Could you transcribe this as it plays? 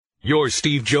Your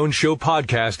Steve Jones Show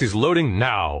podcast is loading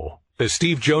now. The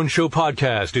Steve Jones Show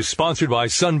podcast is sponsored by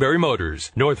Sunbury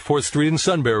Motors, North 4th Street in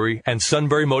Sunbury, and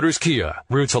Sunbury Motors Kia,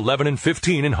 routes 11 and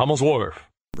 15 in Hummel's Wharf.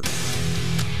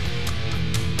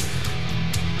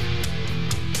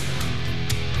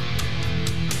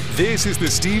 This is the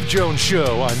Steve Jones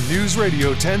Show on News Radio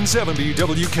 1070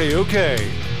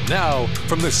 WKOK. Now,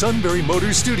 from the Sunbury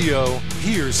Motors studio,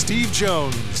 here's Steve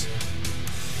Jones.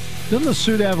 Doesn't the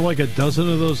suit have like a dozen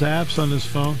of those apps on his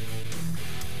phone?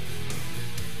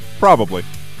 Probably.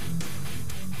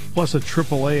 Plus a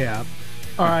AAA app.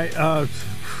 All right.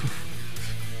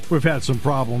 We've had some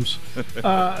problems.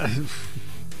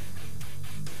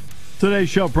 Today's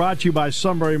show brought to you by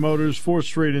Sunbury Motors, 4th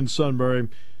Street in Sunbury.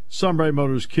 Sunbury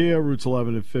Motors Kia, routes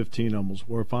 11 and 15, Hummel's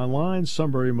Wharf. Online,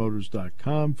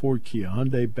 sunburymotors.com. Ford, Kia,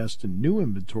 Hyundai, best in new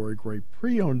inventory, great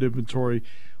pre-owned inventory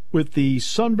with the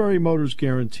Sunbury Motors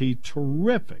guarantee.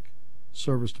 Terrific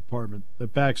service department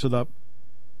that backs it up.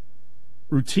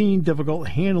 Routine, difficult,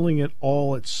 handling it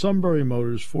all at Sunbury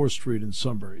Motors, 4th Street in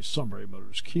Sunbury. Sunbury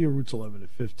Motors Kia, routes 11 and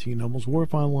 15, Hummel's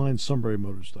Wharf. Online,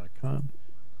 sunburymotors.com.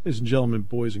 Ladies and gentlemen,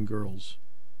 boys and girls,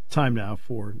 time now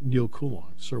for Neal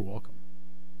Coolong. Sir, welcome.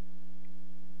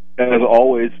 As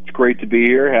always, it's great to be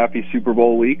here. Happy Super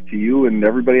Bowl week to you and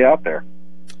everybody out there.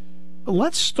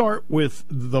 Let's start with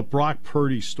the Brock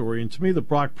Purdy story. And to me, the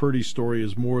Brock Purdy story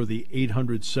is more of the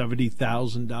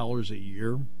 $870,000 a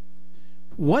year.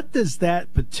 What does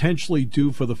that potentially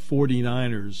do for the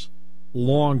 49ers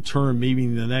long term, maybe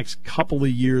in the next couple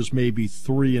of years, maybe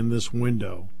 3 in this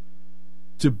window,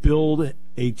 to build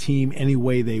a team any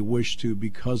way they wish to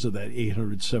because of that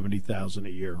 $870,000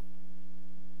 a year?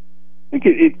 I think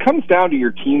it comes down to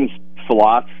your team's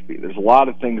philosophy. There's a lot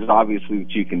of things, obviously,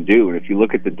 that you can do. And if you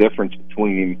look at the difference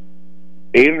between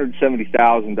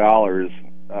 $870,000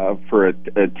 for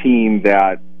a team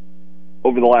that,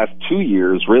 over the last 2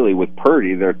 years, really, with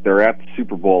Purdy, they're at the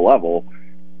Super Bowl level,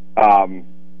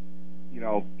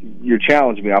 you're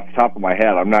challenging me off the top of my head.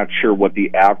 I'm not sure what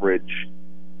the average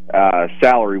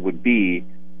salary would be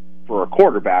for a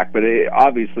quarterback, but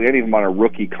obviously any of them on a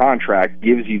rookie contract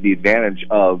gives you the advantage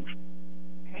of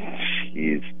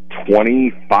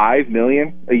 $25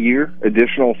 million a year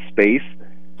additional space.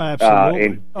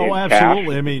 Absolutely.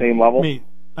 Absolutely. I mean, same level.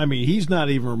 I mean, he's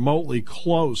not even remotely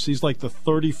close. He's like the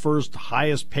 31st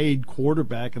highest paid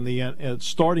quarterback in the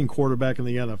starting quarterback in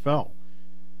the NFL.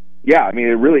 Yeah, I mean,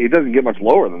 it doesn't get much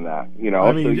lower than that.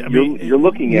 You're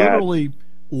looking at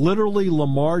literally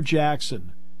Lamar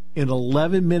Jackson in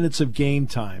 11 minutes of game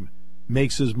time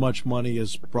makes as much money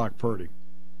as Brock Purdy.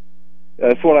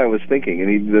 That's what I was thinking,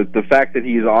 and the fact that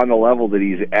he's on the level that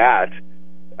he's at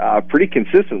pretty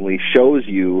consistently shows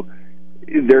you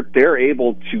they're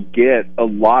able to get a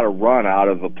lot of run out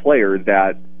of a player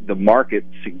that the market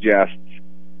suggests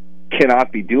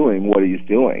cannot be doing what he's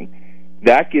doing.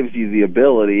 That gives you the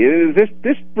ability.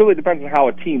 This really depends on how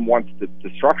a team wants to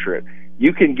structure it.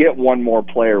 You can get one more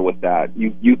player with that.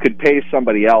 You could pay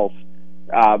somebody else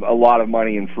a lot of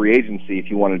money in free agency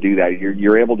if you want to do that.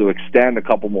 You're able to extend a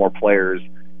couple more players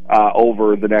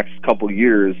over the next couple of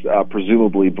years,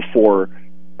 presumably before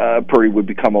Purdy would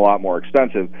become a lot more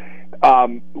expensive.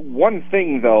 One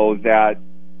thing, though, that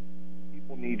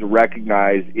people need to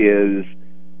recognize is,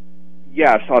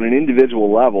 yes, on an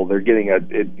individual level, they're getting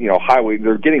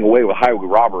they're getting away with highway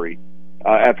robbery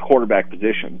at the quarterback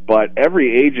position. But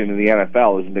every agent in the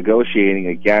NFL is negotiating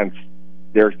against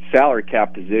their salary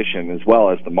cap position as well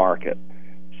as the market.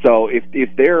 So if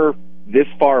they're this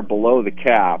far below the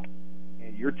cap,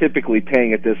 and you're typically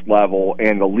paying at this level,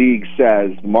 and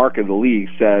the market of the league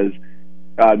says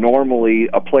normally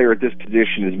a player at this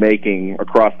position is making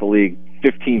across the league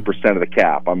 15% of the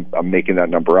cap. I'm making that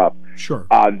number up. Sure.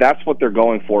 That's what they're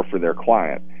going for their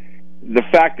client. The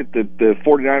fact that the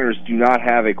 49ers do not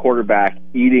have a quarterback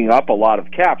eating up a lot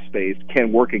of cap space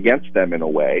can work against them in a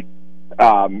way.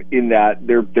 In that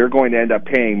they're going to end up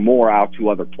paying more out to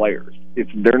other players.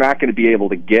 They're not going to be able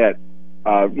to get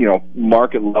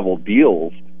market level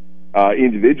deals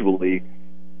individually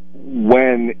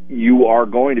when you are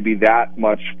going to be that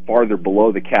much farther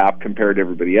below the cap compared to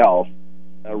everybody else,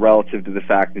 relative to the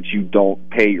fact that you don't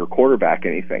pay your quarterback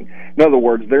anything. In other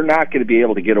words, they're not going to be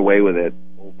able to get away with it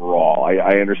overall.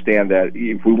 I understand that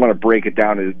if we want to break it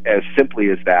down as simply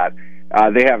as that,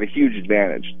 they have a huge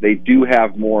advantage. They do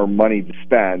have more money to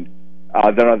spend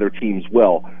than other teams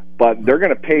will, but they're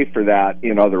going to pay for that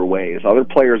in other ways. Other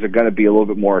players are going to be a little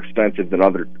bit more expensive than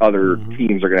other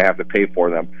teams are going to have to pay for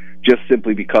them, just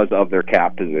simply because of their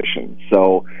cap position.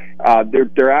 So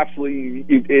they're absolutely.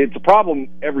 It's a problem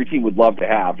every team would love to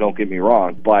have. Don't get me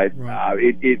wrong, but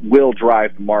it will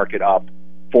drive the market up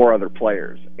for other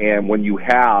players. And when you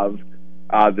have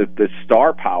the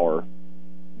star power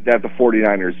that the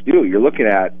 49ers do, you're looking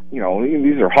at,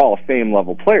 these are Hall of Fame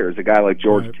level players, a guy like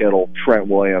George Kittle, Trent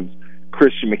Williams,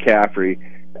 Christian McCaffrey,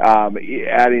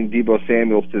 adding Deebo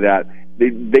Samuels to that.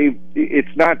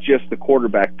 It's not just the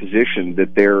quarterback position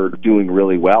that they're doing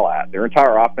really well at. Their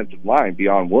entire offensive line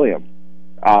beyond Williams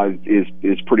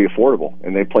is pretty affordable,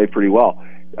 and they play pretty well.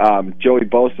 Nick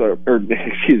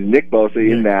Bosa,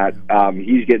 in that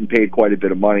he's getting paid quite a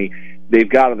bit of money. They've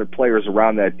got other players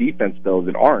around that defense, though,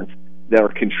 that are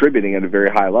contributing at a very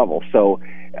high level. So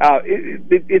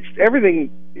it's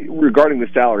everything regarding the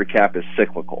salary cap is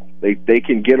cyclical. They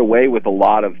can get away with a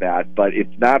lot of that, but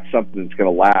it's not something that's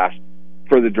going to last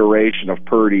for the duration of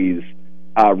Purdy's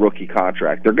rookie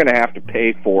contract. They're going to have to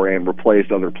pay for and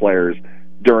replace other players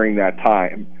during that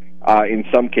time, in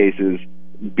some cases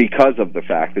because of the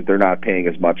fact that they're not paying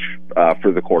as much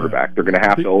for the quarterback. They're going to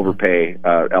have to overpay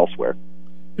elsewhere.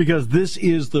 Because this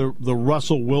is the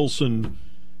Russell Wilson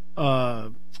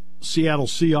Seattle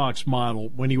Seahawks model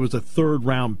when he was a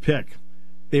third-round pick.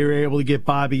 They were able to get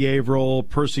Bobby Averill,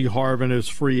 Percy Harvin as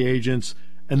free agents,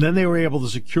 and then they were able to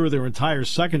secure their entire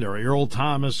secondary, Earl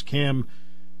Thomas, Cam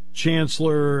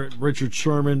Chancellor, Richard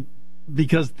Sherman,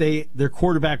 because their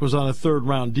quarterback was on a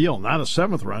third-round deal, not a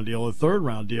seventh-round deal, a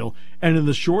third-round deal, and in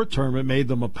the short term it made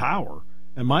them a power.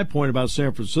 And my point about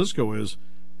San Francisco is,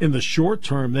 in the short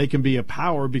term, they can be a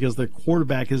power because their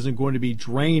quarterback isn't going to be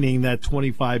draining that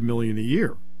 $25 million a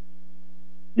year.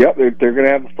 Yep, they're going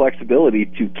to have the flexibility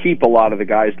to keep a lot of the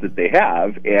guys that they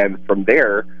have, and from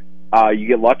there, you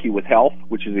get lucky with health,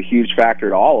 which is a huge factor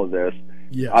to all of this.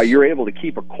 Yes. You're able to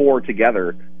keep a core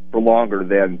together for longer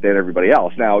than everybody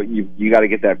else. Now, you got to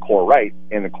get that core right,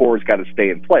 and the core's got to stay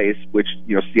in place, which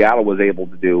Seattle was able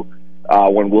to do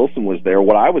when Wilson was there.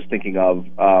 What I was thinking of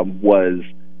was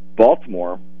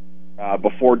Baltimore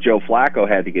before Joe Flacco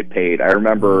had to get paid. I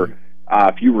remember,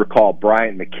 if you recall,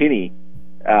 Bryant McKinney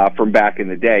from back in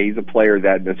the day. He's a player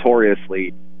that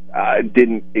notoriously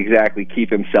didn't exactly keep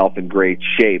himself in great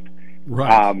shape.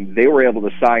 Right. They were able to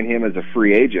sign him as a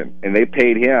free agent, and they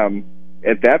paid him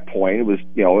at that point. It was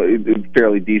a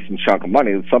fairly decent chunk of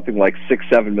money. It was something like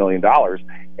 $6-7 million,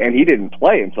 and he didn't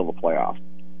play until the playoffs.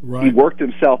 Right. He worked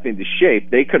himself into shape.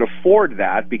 They could afford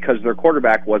that because their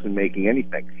quarterback wasn't making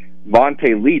anything.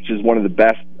 Vontae Leach is one of the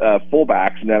best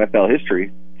fullbacks in NFL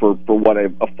history for what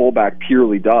a fullback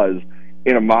purely does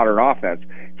in a modern offense.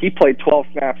 He played 12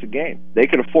 snaps a game. They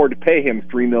could afford to pay him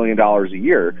 $3 million a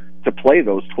year to play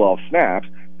those 12 snaps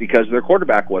because their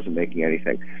quarterback wasn't making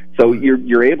anything. So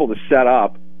you're able to set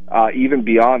up, even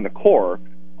beyond the core,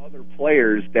 other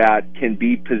players that can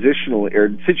be positionally or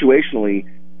situationally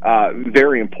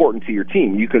very important to your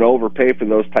team. You can overpay for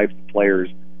those types of players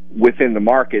within the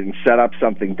market and set up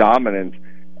something dominant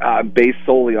based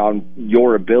solely on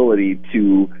your ability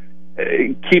to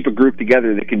keep a group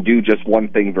together that can do just one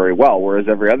thing very well, whereas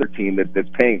every other team that's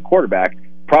paying a quarterback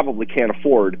probably can't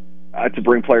afford to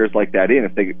bring players like that in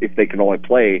if they can only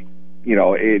play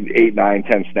 8, 9,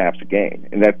 10 snaps a game.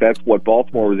 And that's what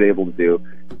Baltimore was able to do.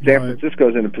 San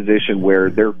Francisco's in a position where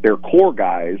their core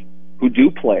guys who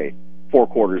do play 4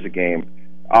 quarters a game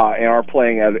and are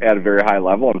playing at a very high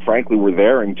level, and frankly were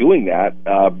there and doing that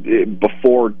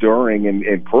before, during,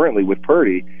 and currently with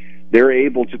Purdy. They're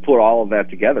able to put all of that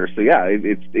together. So yeah,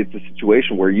 it's a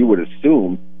situation where you would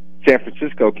assume San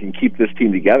Francisco can keep this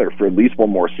team together for at least one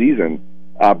more season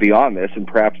beyond this, and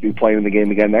perhaps be playing in the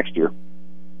game again next year.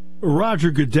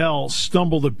 Roger Goodell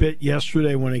stumbled a bit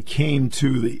yesterday when it came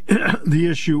to the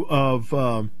issue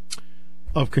of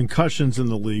concussions in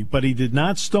the league, but he did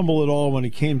not stumble at all when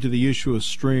it came to the issue of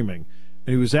streaming.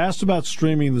 And he was asked about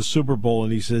streaming the Super Bowl,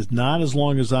 and he says, "Not as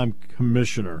long as I'm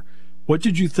commissioner." What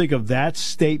did you think of that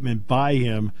statement by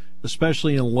him,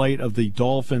 especially in light of the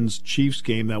Dolphins-Chiefs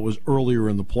game that was earlier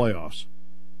in the playoffs?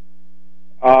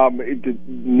 The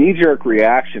knee-jerk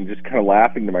reaction, just kind of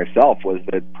laughing to myself, was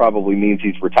that probably means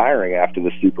he's retiring after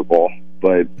the Super Bowl.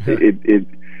 But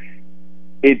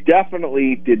it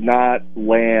definitely did not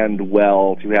land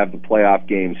well to have the playoff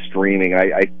game streaming.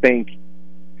 I think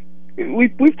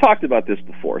we've talked about this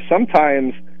before.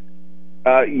 Sometimes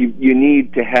you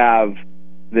need to have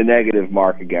the negative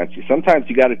mark against you. Sometimes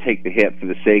you got to take the hit for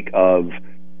the sake of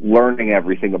learning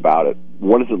everything about it.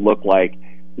 What does it look like?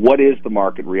 What is the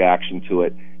market reaction to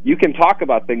it? You can talk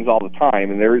about things all the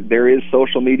time, and there is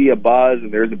social media buzz,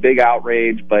 and there's a big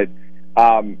outrage, but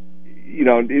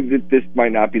this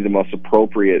might not be the most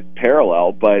appropriate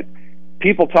parallel, but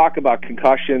people talk about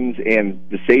concussions and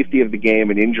the safety of the game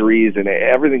and injuries and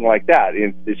everything like that.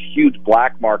 It's this huge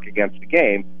black mark against the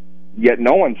game, yet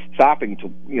no one's stopping to,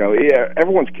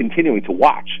 everyone's continuing to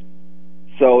watch.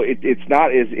 So it's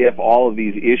not as if all of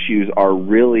these issues are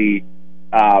really,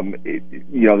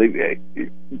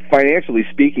 financially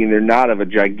speaking, they're not of a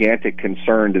gigantic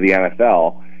concern to the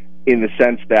NFL in the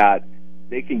sense that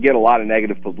they can get a lot of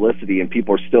negative publicity and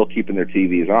people are still keeping their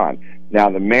TVs on.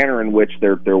 Now, the manner in which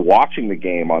they're watching the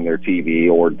game on their TV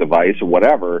or device or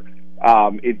whatever,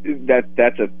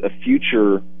 that's a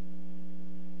future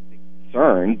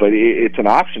concern, but it's an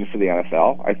option for the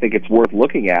NFL. I think it's worth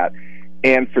looking at.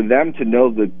 And for them to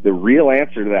know the real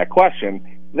answer to that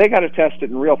question, they got to test it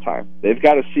in real time. They've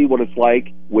got to see what it's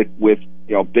like with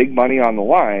big money on the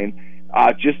line,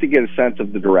 just to get a sense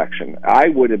of the direction. I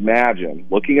would imagine,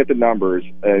 looking at the numbers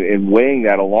and weighing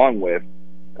that along with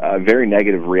a very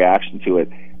negative reaction to it,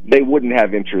 they wouldn't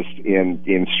have interest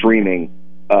in streaming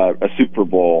a Super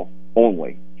Bowl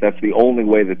only. That's the only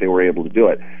way that they were able to do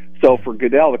it. So for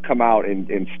Goodell to come out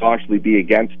and staunchly be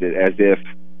against it as if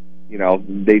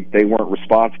they weren't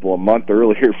responsible a month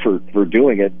earlier for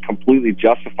doing it, completely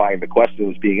justifying the question that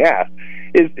was being asked,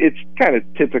 it's kind of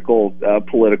typical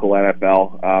political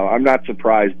NFL. I'm not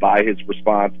surprised by his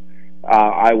response.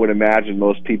 I would imagine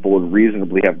most people would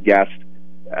reasonably have guessed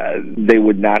they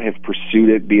would not have pursued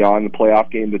it beyond the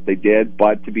playoff game that they did.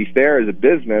 But to be fair, as a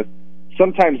business,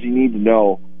 sometimes you need to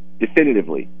know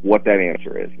definitively what that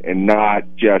answer is and not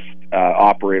just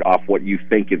operate off what you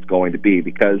think it's going to be,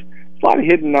 because a lot of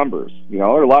hidden numbers. There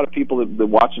are a lot of people that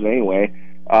watch it anyway.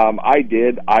 I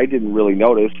didn't really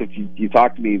notice. If you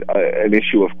talk to me an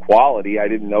issue of quality, I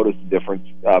didn't notice the difference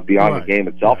beyond the game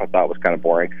itself. I thought it was kind of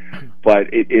boring, but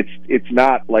it's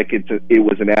not like it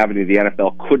was an avenue the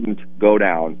NFL couldn't go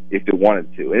down if it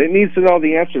wanted to, and it needs to know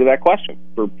the answer to that question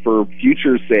for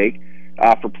future's sake,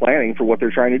 for planning for what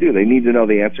they're trying to do. They need to know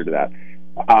the answer to that.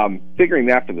 Figuring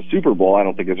that for the Super Bowl, I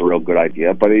don't think is a real good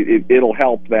idea, but it'll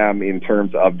help them in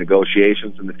terms of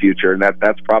negotiations in the future, and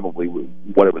that's probably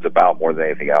what it was about more than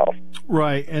anything else.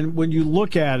 Right, and when you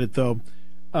look at it, though,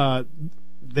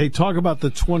 they talk about the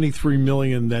 23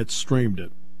 million that streamed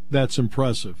it. That's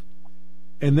impressive.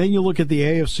 And then you look at the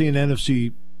AFC and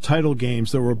NFC title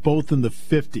games that were both in the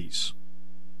 50s.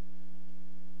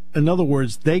 In other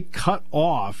words, they cut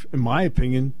off, in my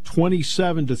opinion,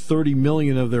 27 to 30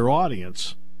 million of their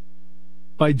audience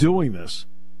by doing this.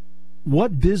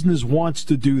 What business wants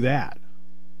to do that?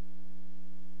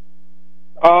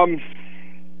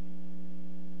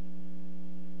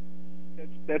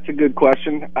 That's a good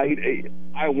question.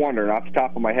 I wonder, and off the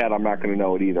top of my head, I'm not going to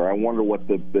know it either. I wonder what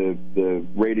the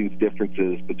ratings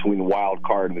differences between the wild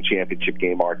card and the championship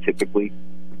game are typically.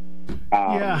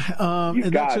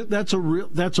 That's a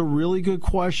really good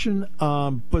question.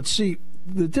 But see,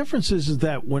 the difference is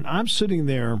that when I'm sitting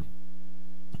there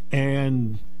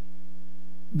and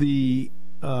the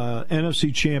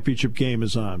NFC Championship game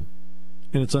is on,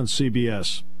 and it's on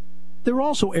CBS, they're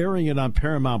also airing it on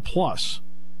Paramount Plus.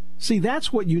 See,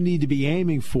 that's what you need to be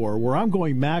aiming for, where I'm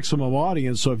going maximum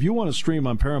audience. So if you want to stream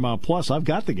on Paramount Plus, I've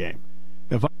got the game.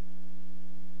 If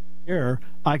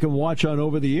I can watch on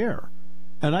over the air.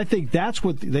 And I think that's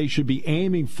what they should be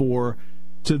aiming for,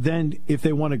 to then, if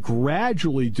they want to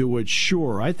gradually do it,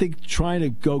 sure. I think trying to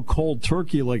go cold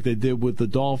turkey like they did with the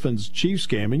Dolphins-Chiefs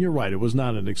game, and you're right, it was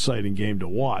not an exciting game to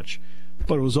watch,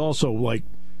 but it was also like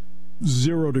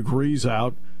 0 degrees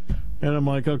out, and I'm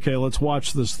like, okay, let's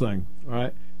watch this thing, all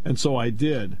right? And so I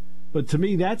did. But to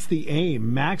me, that's the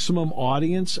aim, maximum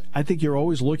audience. I think you're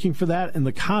always looking for that, and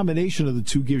the combination of the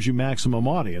two gives you maximum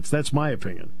audience. That's my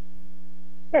opinion.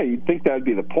 Yeah, you'd think that would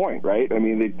be the point, right? I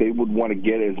mean, they would want to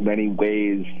get as many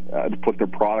ways to put their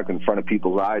product in front of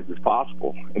people's eyes as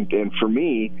possible. And for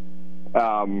me,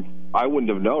 I wouldn't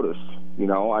have noticed.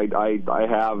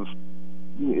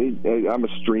 I'm a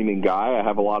streaming guy. I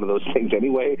have a lot of those things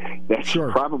anyway. That's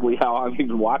probably how I'm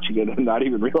even watching it and not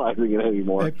even realizing it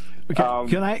anymore. Okay.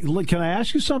 Can I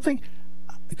ask you something?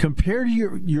 Compared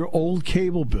to your old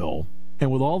cable bill, and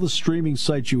with all the streaming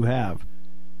sites you have,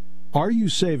 are you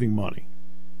saving money?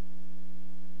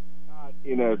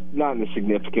 Not in a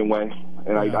significant way,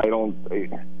 and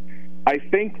I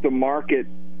think the market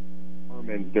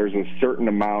determines there's a certain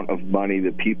amount of money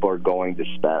that people are going to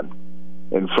spend,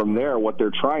 and from there, what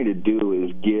they're trying to do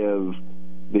is give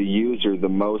the user the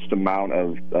most amount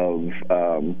of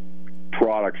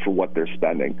product for what they're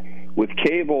spending. With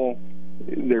cable,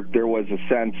 there was a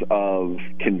sense of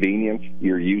convenience.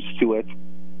 You're used to it.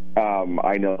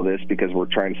 I know this because we're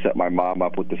trying to set my mom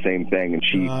up with the same thing, and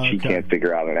she can't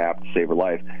figure out an app to save her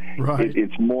life. Right.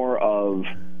 It's more of,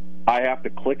 I have to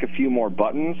click a few more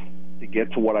buttons to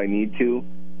get to what I need to,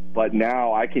 but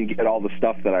now I can get all the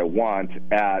stuff that I want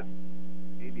at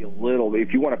maybe a little.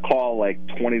 If you want to call like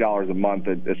 $20 a month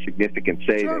a significant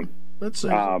saving, Let's say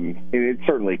it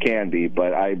certainly can be,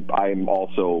 but I'm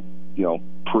also,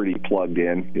 pretty plugged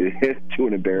in to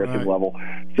an embarrassing level.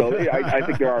 So I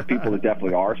think there are people that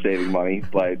definitely are saving money,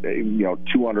 but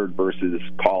 200 versus,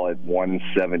 call it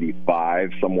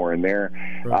 175, somewhere in there.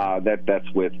 Right. That's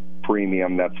with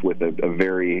premium. That's with a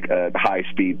very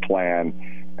high-speed plan.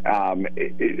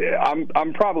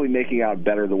 I'm probably making out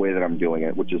better the way that I'm doing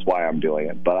it, which is why I'm doing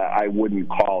it. But I wouldn't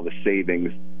call the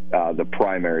savings the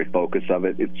primary focus of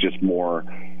it. It's just more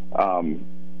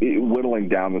whittling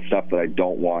down the stuff that I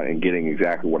don't want and getting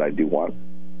exactly what I do want.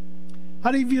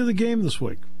 How do you view the game this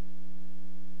week?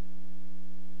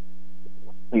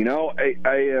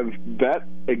 I have bet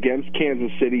against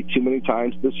Kansas City too many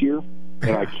times this year,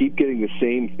 and I keep getting the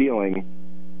same feeling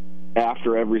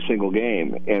after every single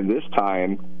game. And this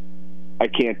time, I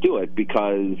can't do it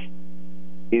because,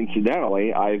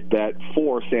 incidentally, I've bet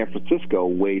for San Francisco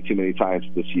way too many times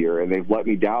this year, and they've let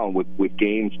me down with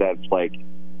games that's like,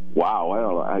 wow, I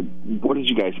don't know, what did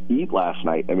you guys eat last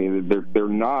night? I mean, they're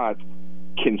not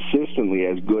consistently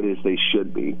as good as they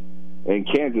should be. And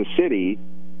Kansas City,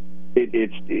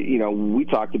 it's we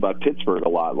talked about Pittsburgh a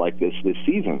lot like this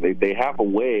season. They have a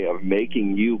way of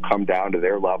making you come down to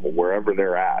their level wherever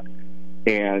they're at.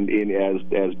 And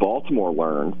as Baltimore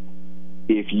learned,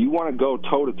 if you want to go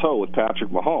toe-to-toe with Patrick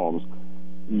Mahomes,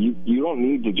 you don't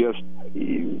need to just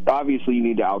 – obviously you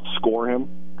need to outscore him,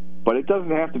 but it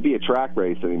doesn't have to be a track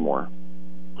race anymore.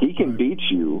 He can beat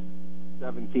you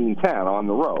 17-10 on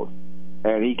the road,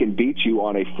 and he can beat you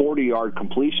on a 40-yard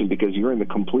completion because you're in the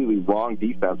completely wrong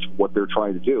defense for what they're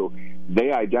trying to do.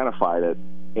 They identified it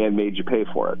and made you pay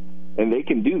for it. And they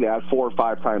can do that 4 or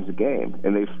 5 times a game.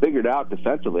 And they've figured out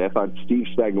defensively. I thought Steve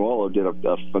Spagnuolo did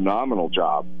a phenomenal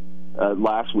job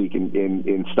last week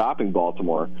in stopping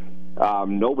Baltimore.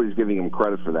 Nobody's giving him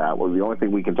credit for that. Well, the only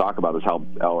thing we can talk about is how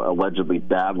allegedly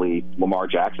badly Lamar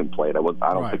Jackson played. I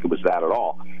don't think it was that at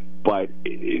all. But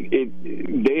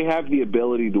they have the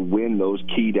ability to win those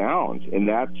key downs, and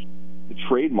that's the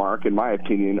trademark, in my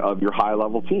opinion, of your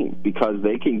high-level team, because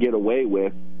they can get away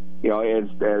with, as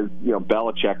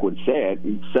Belichick would say it,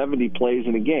 70 plays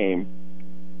in a game,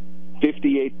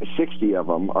 58 to 60 of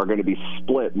them are going to be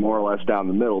split more or less down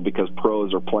the middle because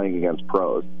pros are playing against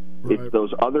pros. Right. It's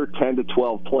those other 10 to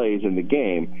 12 plays in the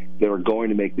game that are going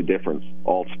to make the difference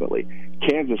ultimately.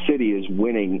 Kansas City is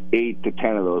winning 8 to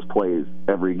 10 of those plays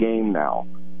every game now,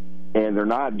 and they're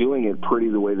not doing it pretty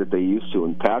the way that they used to.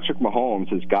 And Patrick Mahomes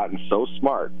has gotten so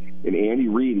smart, and Andy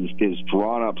Reid has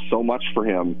drawn up so much for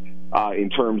him in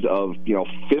terms of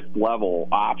fifth-level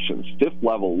options,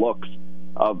 fifth-level looks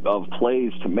of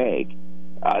plays to make.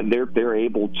 They're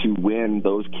able to win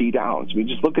those key downs. I mean,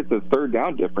 just look at the third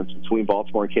down difference between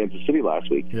Baltimore and Kansas City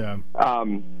last week. Yeah.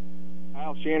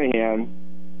 Kyle Shanahan,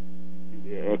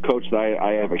 a coach that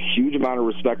I have a huge amount of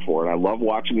respect for, and I love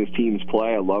watching his teams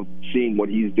play. I love seeing what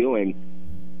he's doing.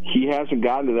 He hasn't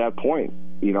gotten to that point.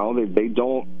 They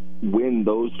don't win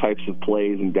those types of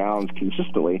plays and downs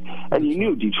consistently. And you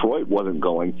knew Detroit wasn't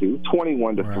going to.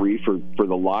 21-3 for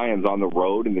the Lions on the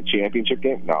road in the championship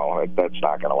game? No, that's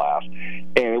not going to last.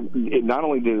 And it not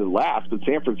only did it last, but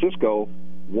San Francisco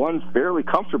won fairly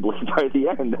comfortably by the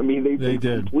end. I mean, they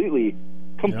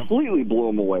completely blew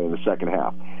them away in the second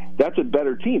half. That's a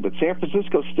better team, but San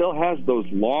Francisco still has those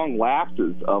long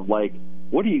lapses of like,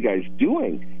 what are you guys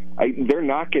doing? They're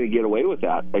not going to get away with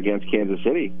that against Kansas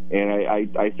City, and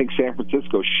I think San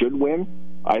Francisco should win.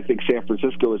 I think San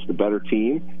Francisco is the better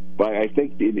team, but I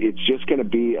think it's just going to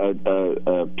be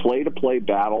a play-to-play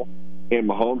battle, and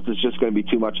Mahomes is just going to be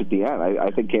too much at the end. I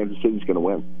think Kansas City's going to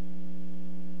win.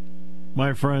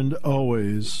 My friend,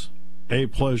 always a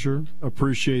pleasure.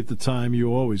 Appreciate the time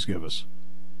you always give us.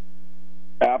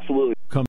 Absolutely.